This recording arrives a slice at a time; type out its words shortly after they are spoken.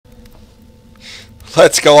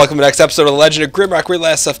Let's go. Welcome to the next episode of the Legend of Grimrock. Where we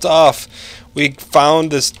last left off, we found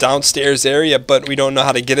this downstairs area, but we don't know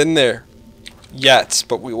how to get in there yet.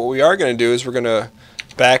 But what we are going to do is we're going to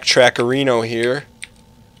backtrack Reno here,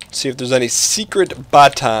 see if there's any secret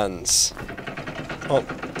batons. Oh,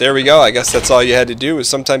 there we go. I guess that's all you had to do. Is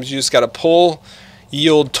sometimes you just got to pull ye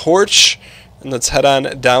old torch, and let's head on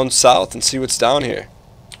down south and see what's down here.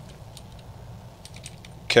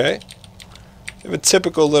 Okay. We have a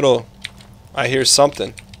typical little... I hear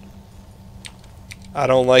something. I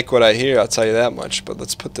don't like what I hear, I'll tell you that much, but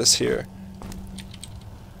let's put this here.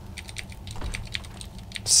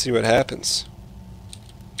 Let's see what happens.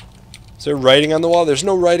 Is there writing on the wall? There's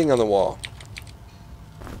no writing on the wall.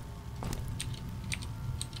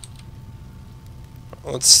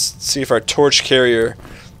 Let's see if our torch carrier,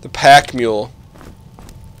 the pack mule...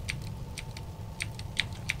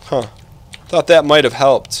 Huh. Thought that might have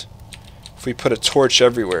helped if we put a torch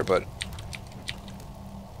everywhere, but...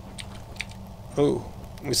 Oh,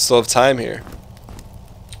 we still have time here.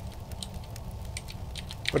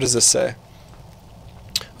 What does this say?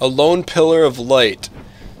 A lone pillar of light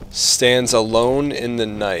stands alone in the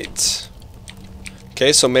night.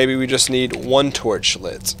 Okay, so maybe we just need one torch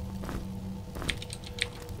lit.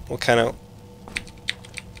 We'll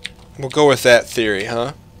go with that theory,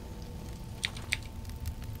 huh?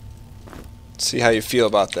 See how you feel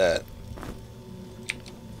about that.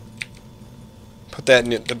 Put that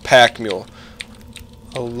in the pack mule.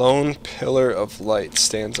 A lone pillar of light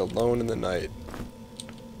stands alone in the night.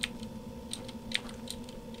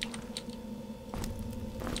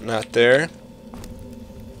 Not there.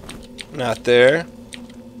 Not there.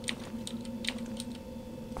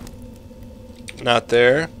 Not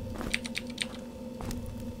there.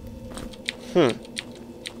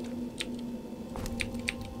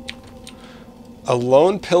 A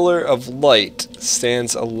lone pillar of light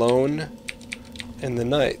stands alone in the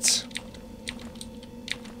night.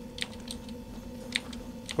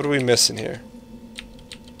 What are we missing here?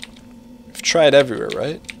 We've tried everywhere,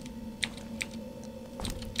 right?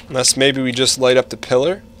 Unless maybe we just light up the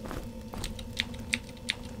pillar?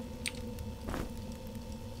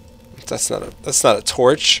 That's not a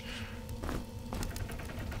torch.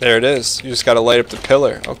 There it is. You just gotta light up the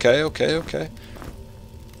pillar. Okay, okay, okay.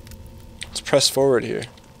 Let's press forward here.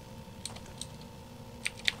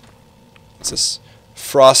 What's this?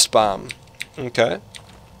 Frost bomb. Okay.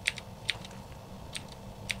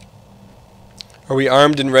 Are we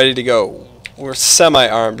armed and ready to go? We're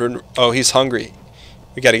semi-armed. Oh, he's hungry.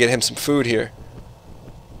 We gotta get him some food here.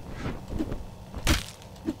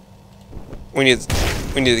 We need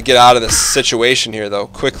to get out of this situation here, though,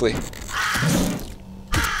 quickly.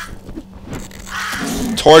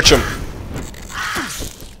 Torch him.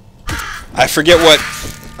 I forget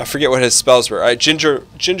what his spells were. All right,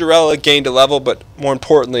 Gingerella gained a level, but more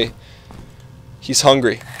importantly, he's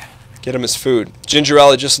hungry. Get him his food.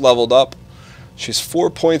 Gingerella just leveled up. She's 4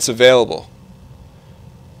 points available.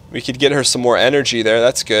 We could get her some more energy there.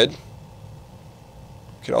 That's good. We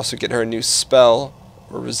could also get her a new spell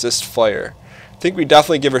or resist fire. I think we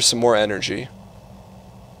definitely give her some more energy.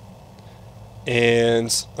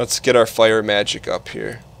 And let's get our fire magic up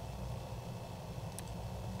here.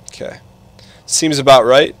 Okay. Seems about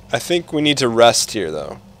right. I think we need to rest here,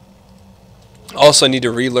 though. Also, I need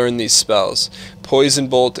to relearn these spells. Poison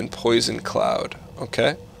Bolt and Poison Cloud.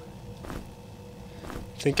 Okay.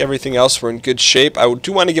 I think everything else we're in good shape. I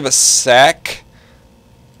do want to give a sack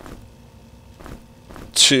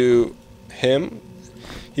to him.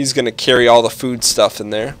 He's going to carry all the food stuff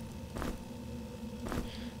in there.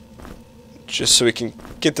 Just so we can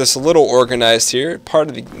get this a little organized here. Part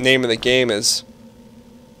of the name of the game is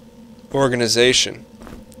organization.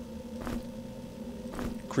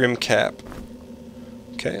 Grim Cap.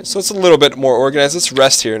 Okay, so it's a little bit more organized. Let's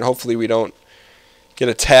rest here and hopefully we don't get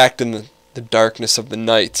attacked in the darkness of the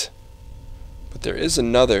night. But there is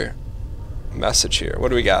another message here. What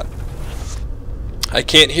do we got? I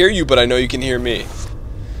can't hear you, but I know you can hear me.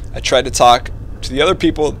 I tried to talk to the other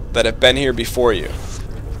people that have been here before you.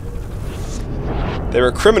 They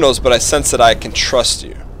were criminals, but I sense that I can trust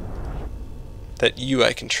you. That you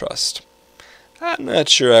I can trust. I'm not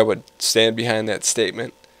sure I would stand behind that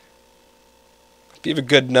statement. If you have a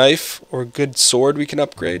good knife or a good sword we can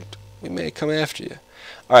upgrade, we may come after you.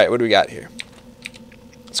 Alright, what do we got here?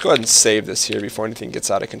 Let's go ahead and save this here before anything gets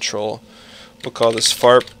out of control. We'll call this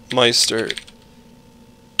Fartmeister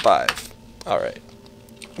 5. Alright.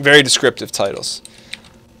 Very descriptive titles.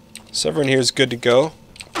 So everyone here is good to go.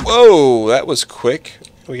 Whoa, that was quick.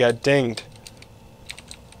 We got dinged.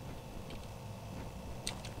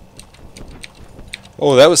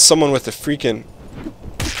 Oh, that was someone with a freaking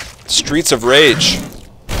Streets of Rage.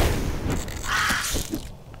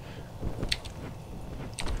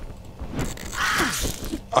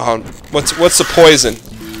 What's the poison?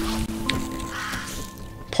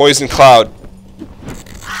 Poison Cloud.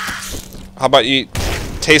 How about you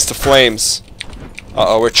taste the flames?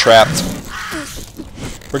 Uh-oh, we're trapped.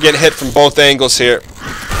 We're getting hit from both angles here.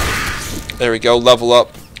 There we go, level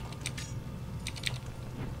up.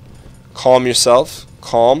 Calm yourself.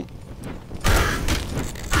 Calm.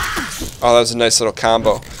 Oh, that was a nice little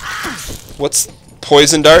combo. What's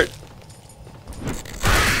Poison Dart?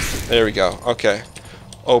 There we go. Okay.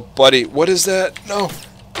 Oh, buddy, what is that? No.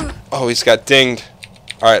 Oh, he's got dinged.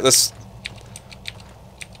 All right, let's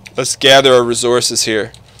gather our resources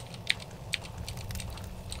here.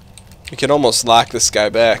 We can almost lock this guy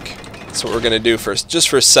back. That's what we're gonna do first, just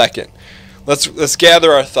for a second. Let's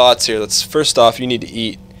gather our thoughts here. First off, you need to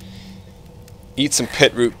eat. Eat some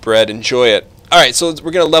pit root bread. Enjoy it. All right, so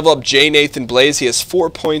we're gonna level up J. Nathan Blaze. He has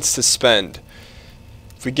 4 points to spend.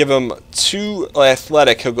 If we give him 2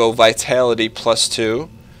 athletic, he'll go vitality +2.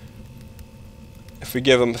 If we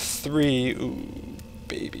give him 3, ooh,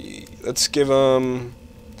 baby. Let's give him.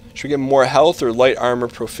 Should we give him more health or light armor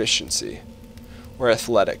proficiency? Or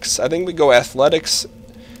athletics? I think we go athletics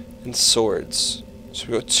and swords. So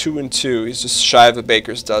we go 2 and 2. He's just shy of a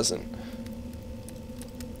baker's dozen.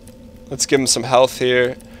 Let's give him some health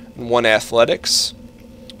here and 1 athletics.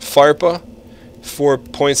 Farpa, 4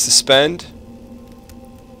 points to spend.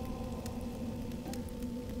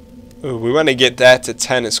 Ooh, we want to get that to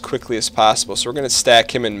 10 as quickly as possible, so we're going to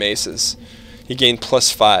stack him in maces. He gained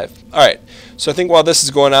 +5. Alright, so I think while this is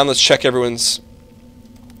going on, let's check everyone's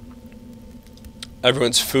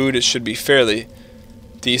food. It should be fairly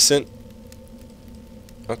decent.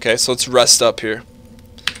 Okay, so let's rest up here.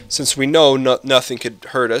 Since we know nothing could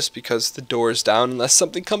hurt us because the door is down unless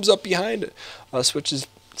something comes up behind us, which is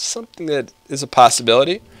something that is a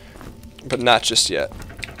possibility, but not just yet.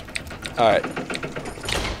 Alright.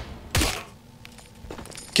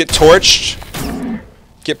 Get torched.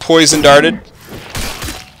 Get poison darted.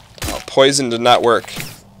 Oh, poison did not work.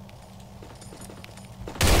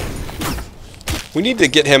 We need to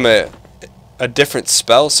get him a different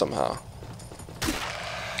spell somehow.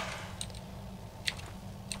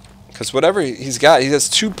 Because whatever he's got, he has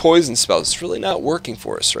 2 poison spells. It's really not working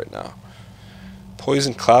for us right now.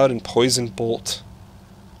 Poison Cloud and Poison Bolt.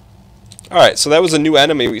 Alright, so that was a new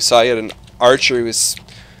enemy we saw. He had an archer who was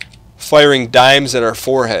firing dimes at our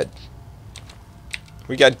forehead.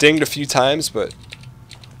 We got dinged a few times, but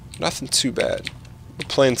nothing too bad. We're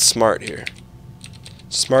playing smart here.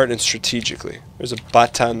 Smart and strategically. There's a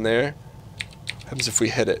baton there. What happens if we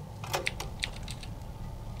hit it?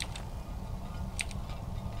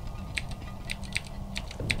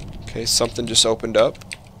 Okay, something just opened up.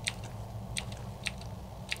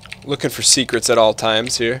 Looking for secrets at all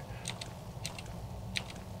times here.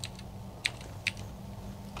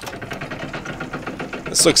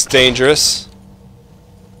 This looks dangerous,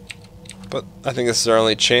 but I think this is our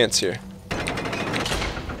only chance here.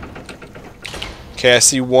 Okay, I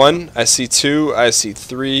see 1, I see 2, I see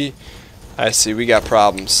 3, I see we got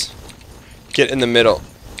problems. Get in the middle.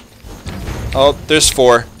 Oh, there's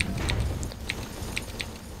 4.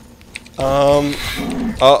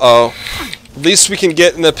 Uh-oh. At least we can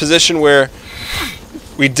get in the position where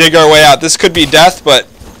we dig our way out. This could be death, but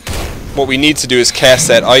what we need to do is cast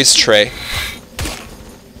that ice tray.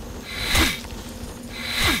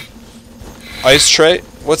 Ice tray?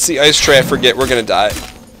 What's the ice tray? I forget. We're gonna die.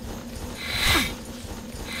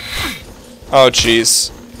 Oh,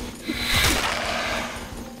 jeez.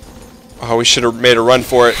 Oh, we should have made a run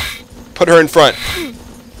for it. Put her in front.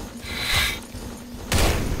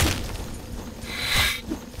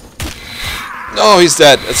 No, he's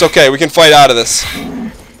dead. It's okay. We can fight out of this.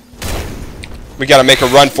 We gotta make a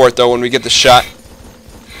run for it, though, when we get the shot.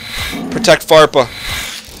 Protect Farpa.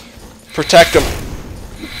 Protect him.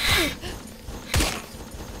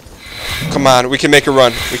 Come on, we can make a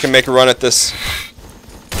run. We can make a run at this.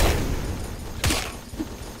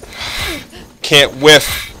 Can't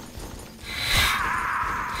whiff.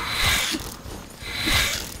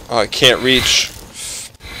 Oh, I can't reach.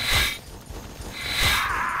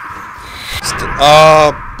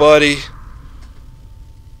 Oh, buddy.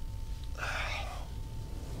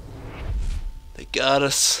 They got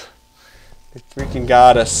us. They freaking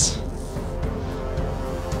got us.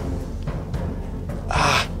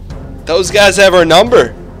 Those guys have our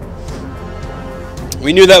number.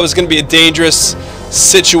 We knew that was going to be a dangerous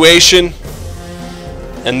situation,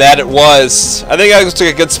 and that it was. I think I took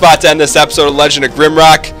a good spot to end this episode of Legend of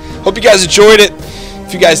Grimrock. Hope you guys enjoyed it.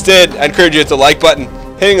 If you guys did, I encourage you to hit the like button.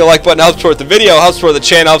 Hitting the like button helps support the video, helps support the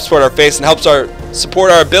channel, helps support our face, and helps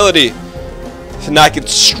support our ability to not get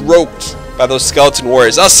stroked by those skeleton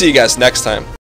warriors. I'll see you guys next time.